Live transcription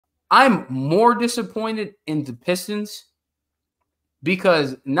I'm more disappointed in the Pistons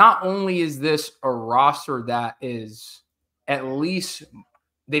because not only is this a roster that is at least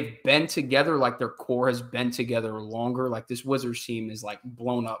they've been together, like their core has been together longer. Like this Wizards team is like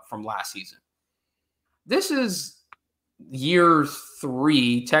blown up from last season. This is year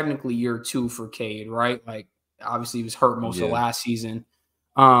 3, technically year 2 for Cade, right? Like obviously he was hurt most of last season.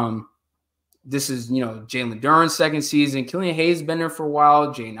 This is, Jalen Duren's second season. Killian Hayes been there for a while.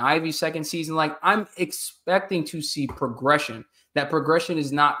 Jaden Ivey's second season. Like I'm expecting to see progression. That progression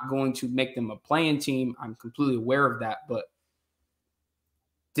is not going to make them a playing team. I'm completely aware of that, but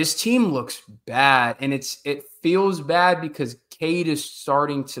this team looks bad, and it feels bad because Cade is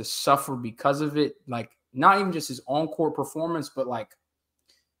starting to suffer because of it. Like not even just his on-court performance, but like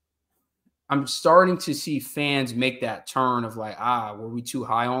I'm starting to see fans make that turn of like, were we too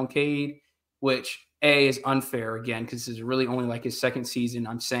high on Cade? Which A is unfair again because this is really only like his second season.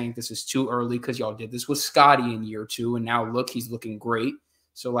 I'm saying this is too early because y'all did this with Scotty in year 2, and now look, he's looking great.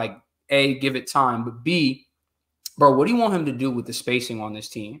 So like A, give it time, but B, bro, what do you want him to do with the spacing on this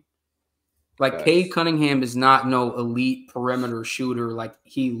team? Like Cade Cunningham is not no elite perimeter shooter. Like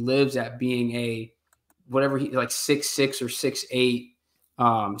he lives at being a whatever he like 6'6" or 6'8",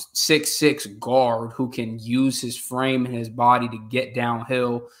 6'6" guard who can use his frame and his body to get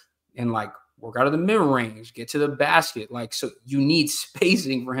downhill and like work out of the mid-range, get to the basket. Like, so you need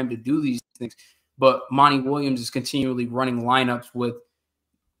spacing for him to do these things. But Monty Williams is continually running lineups with,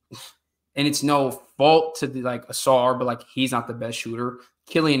 and it's no fault to the, like Asar, but like he's not the best shooter.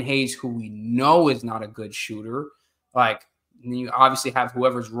 Killian Hayes, who we know is not a good shooter. Like, and you obviously have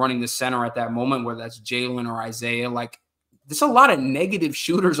whoever's running the center at that moment, whether that's Jalen or Isaiah. Like, there's a lot of negative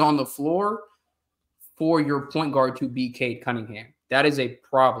shooters on the floor for your point guard to be Cade Cunningham. That is a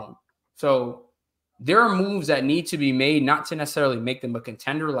problem. So there are moves that need to be made, not to necessarily make them a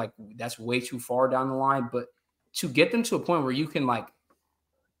contender. Like that's way too far down the line, but to get them to a point where you can like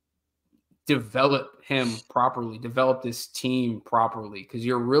develop him properly, develop this team properly, because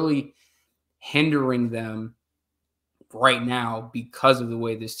you're really hindering them right now because of the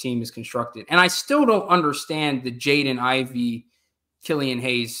way this team is constructed. And I still don't understand the Jaden Ivey, Killian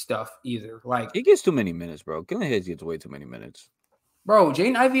Hayes stuff either. Like he gets too many minutes, bro. Killian Hayes gets way too many minutes. Bro,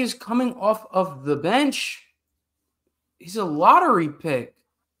 Jaden Ivey is coming off of the bench. He's a lottery pick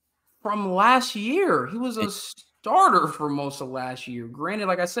from last year. He was a starter for most of last year. Granted,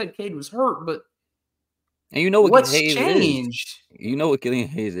 like I said, Cade was hurt, but and you know what's changed? You know what Killian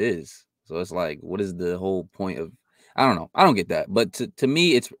Hayes is. So it's like, what is the whole point of? I don't know. I don't get that. But to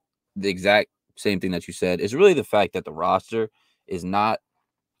me, it's the exact same thing that you said. It's really the fact that the roster is not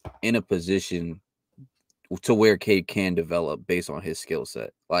in a position to where Cade can develop based on his skill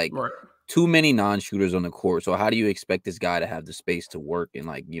set. Like too many non-shooters on the court. So how do you expect this guy to have the space to work and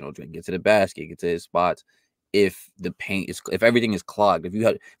like, get to the basket, get to his spots if the paint is, if everything is clogged, if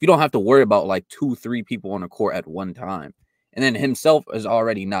you don't have to worry about like 2-3 people on the court at one time. And then himself is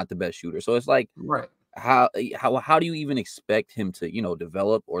already not the best shooter. So it's like, how do you even expect him to,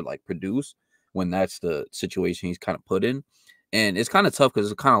 develop or like produce when that's the situation he's kind of put in? And it's kind of tough because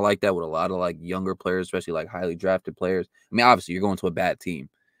it's kind of like that with a lot of like younger players, especially like highly drafted players. I mean, obviously you're going to a bad team,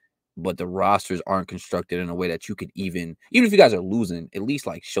 but the rosters aren't constructed in a way that you could even if you guys are losing, at least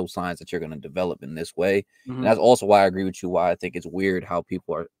like show signs that you're going to develop in this way. And that's also why I agree with you. Why I think it's weird how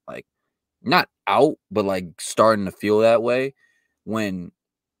people are like not out, but like starting to feel that way when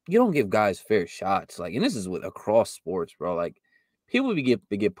you don't give guys fair shots. Like, and this is with across sports, bro. Like people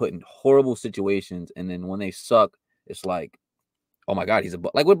get put in horrible situations, and then when they suck, it's like, oh my God, he's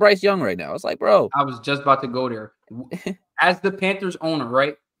like with Bryce Young right now. It's like, bro. I was just about to go there. As the Panthers owner,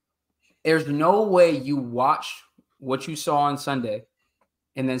 right? There's no way you watch what you saw on Sunday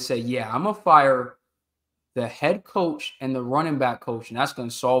and then say, yeah, I'm going to fire the head coach and the running back coach, and that's going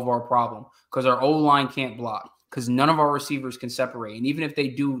to solve our problem because our O-line can't block because none of our receivers can separate. And even if they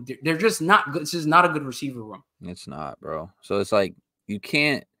do, they're just not good. This is not a good receiver room. It's not, bro. So it's like you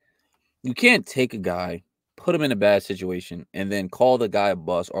can't take a guy, put him in a bad situation, and then call the guy a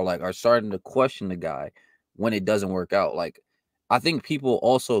bust or like are starting to question the guy when it doesn't work out. Like, I think people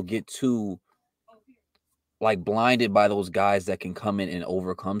also get too like blinded by those guys that can come in and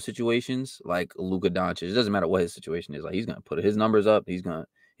overcome situations like Luka Doncic. It doesn't matter what his situation is. Like he's gonna put his numbers up. He's gonna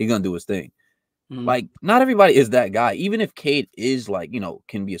do his thing. Like not everybody is that guy. Even if Cade is like,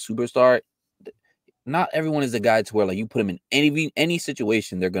 can be a superstar, not everyone is the guy to where like you put him in any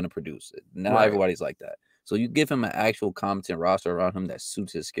situation, they're gonna produce it. Not everybody's like that. So you give him an actual competent roster around him that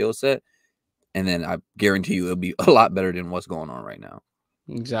suits his skill set, and then I guarantee you it'll be a lot better than what's going on right now.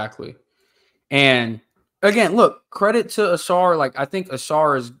 Exactly. And again, look, credit to Asar. Like I think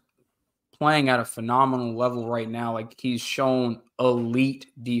Asar is playing at a phenomenal level right now. Like, he's shown elite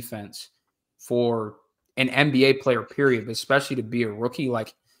defense for an NBA player, period, but especially to be a rookie.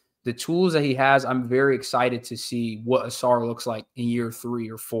 Like, the tools that he has, I'm very excited to see what Asar looks like in year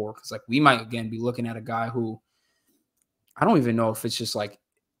 3 or 4. Because, like, we might, again, be looking at a guy who I don't even know if it's just like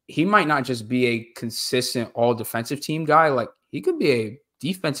he might not just be a consistent all-defensive team guy. Like, he could be a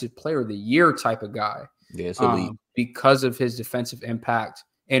defensive player of the year type of guy. Yeah, it's elite. Because of his defensive impact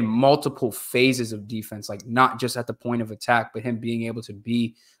and multiple phases of defense, like not just at the point of attack, but him being able to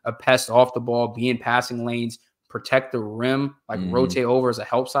be a pest off the ball, be in passing lanes, protect the rim, like rotate over as a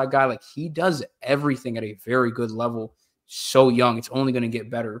help side guy. Like, he does everything at a very good level. So young, it's only going to get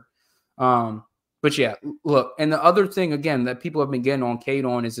better. But yeah, look, and the other thing, again, that people have been getting on Cade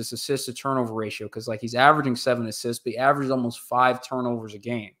on is this assist to turnover ratio. Because, like, he's averaging 7 assists, but he averages almost 5 turnovers a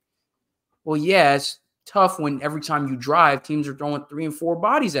game. Well, yeah, it's tough when every time you drive, teams are throwing 3 and 4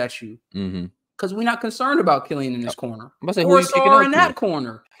 bodies at you. Because we're not concerned about Killian in this corner. I'm about to say, or Asar in that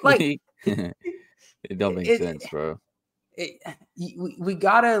corner. Like, it don't make sense, bro. We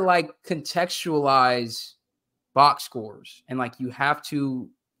got to, like, contextualize box scores. And, like, you have to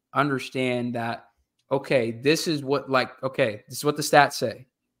understand that, okay, this is what the stats say.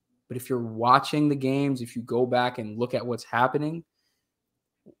 But if you're watching the games, if you go back and look at what's happening,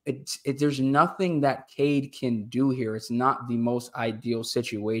 there's nothing that Cade can do here. It's not the most ideal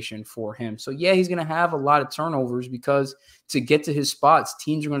situation for him. So, yeah, he's going to have a lot of turnovers because to get to his spots,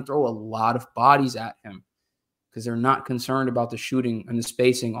 teams are going to throw a lot of bodies at him because they're not concerned about the shooting and the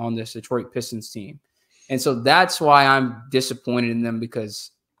spacing on this Detroit Pistons team. And so that's why I'm disappointed in them,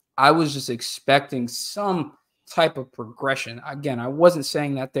 because I was just expecting some type of progression. Again, I wasn't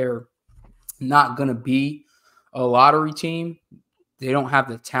saying that they're not going to be a lottery team. They don't have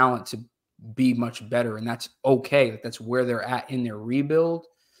the talent to be much better, and that's okay. That's where they're at in their rebuild.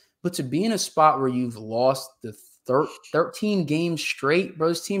 But to be in a spot where you've lost the 13 games straight, bro,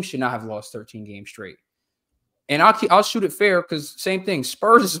 this team should not have lost 13 games straight. And I'll shoot it fair because same thing.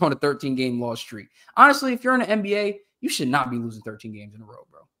 Spurs is on a 13-game loss streak. Honestly, if you're in the NBA, you should not be losing 13 games in a row,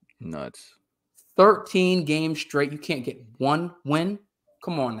 bro. Nuts. 13 games straight. You can't get one win.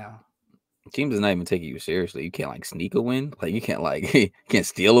 Come on now. Team does not even take you seriously. You can't, like, sneak a win. Like, you can't, like, can't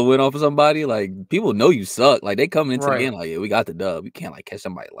steal a win off of somebody. Like, people know you suck. Like, they coming into the game like, yeah, we got the dub. You can't, like, catch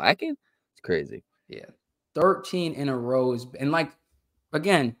somebody lacking. It's crazy. Yeah. 13 in a row is, and, like,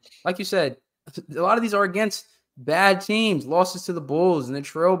 again, like you said, a lot of these are against bad teams. Losses to the Bulls and the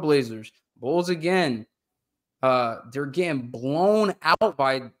Trailblazers. Bulls again. They're getting blown out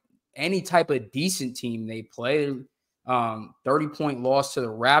by any type of decent team they play. 30-point loss to the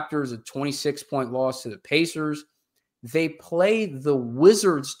Raptors, a 26-point loss to the Pacers. They play the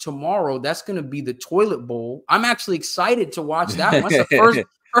Wizards tomorrow. That's going to be the toilet bowl. I'm actually excited to watch that one. That's the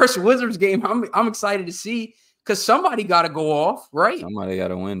first Wizards game I'm excited to see because somebody got to go off, right? Somebody got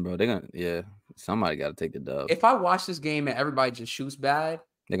to win, bro. Somebody got to take the dub. If I watch this game and everybody just shoots bad,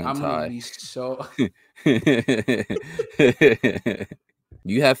 they're going to tie. I'm going to be so...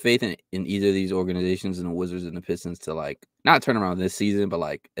 Do you have faith in either of these organizations, in the Wizards and the Pistons, to, like, not turn around this season, but,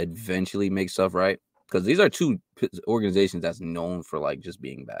 like, eventually make stuff right? Because these are two organizations that's known for, like, just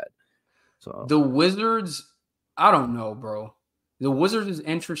being bad. So the Wizards, I don't know, bro. The Wizards is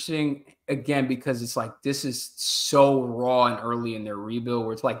interesting, again, because it's like this is so raw and early in their rebuild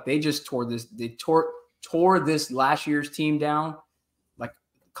where it's like they just tore this last year's team down like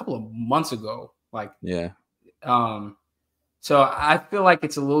a couple of months ago. Like, yeah. So I feel like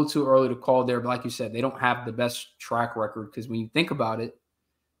it's a little too early to call there. But like you said, they don't have the best track record because when you think about it,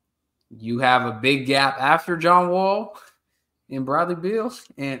 you have a big gap after John Wall and Bradley Beal,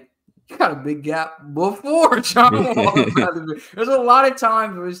 and you got a big gap before John Wall and Bradley Beal. There's a lot of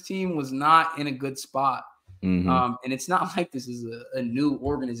times where his team was not in a good spot. And it's not like this is a new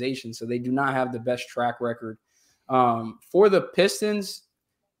organization, so they do not have the best track record. For the Pistons,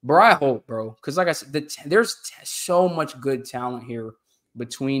 bro, I hope, bro, because like I said, there's so much good talent here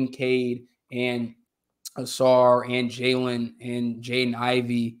between Cade and Asar and Jalen and Jaden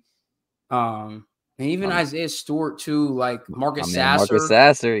Ivey, and even Isaiah Stewart too, like Marcus Sasser. Marcus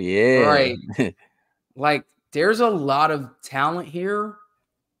Sasser, yeah, right. Like, there's a lot of talent here.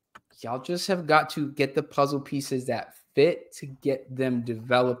 Y'all just have got to get the puzzle pieces that fit to get them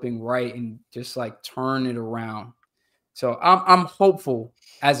developing right and just like turn it around. So I'm hopeful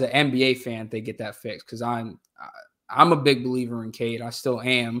as an NBA fan they get that fixed because I'm a big believer in Cade. I still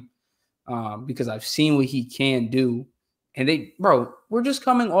am because I've seen what he can do. And we're just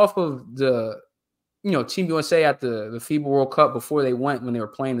coming off of the, Team USA at the FIBA World Cup before they went when they were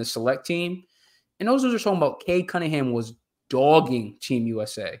playing the select team. And those are talking about Cade Cunningham was dogging Team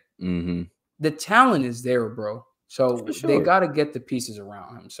USA. the talent is there, bro. So For they sure. got to get the pieces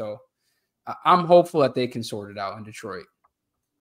around him. So I'm hopeful that they can sort it out in Detroit.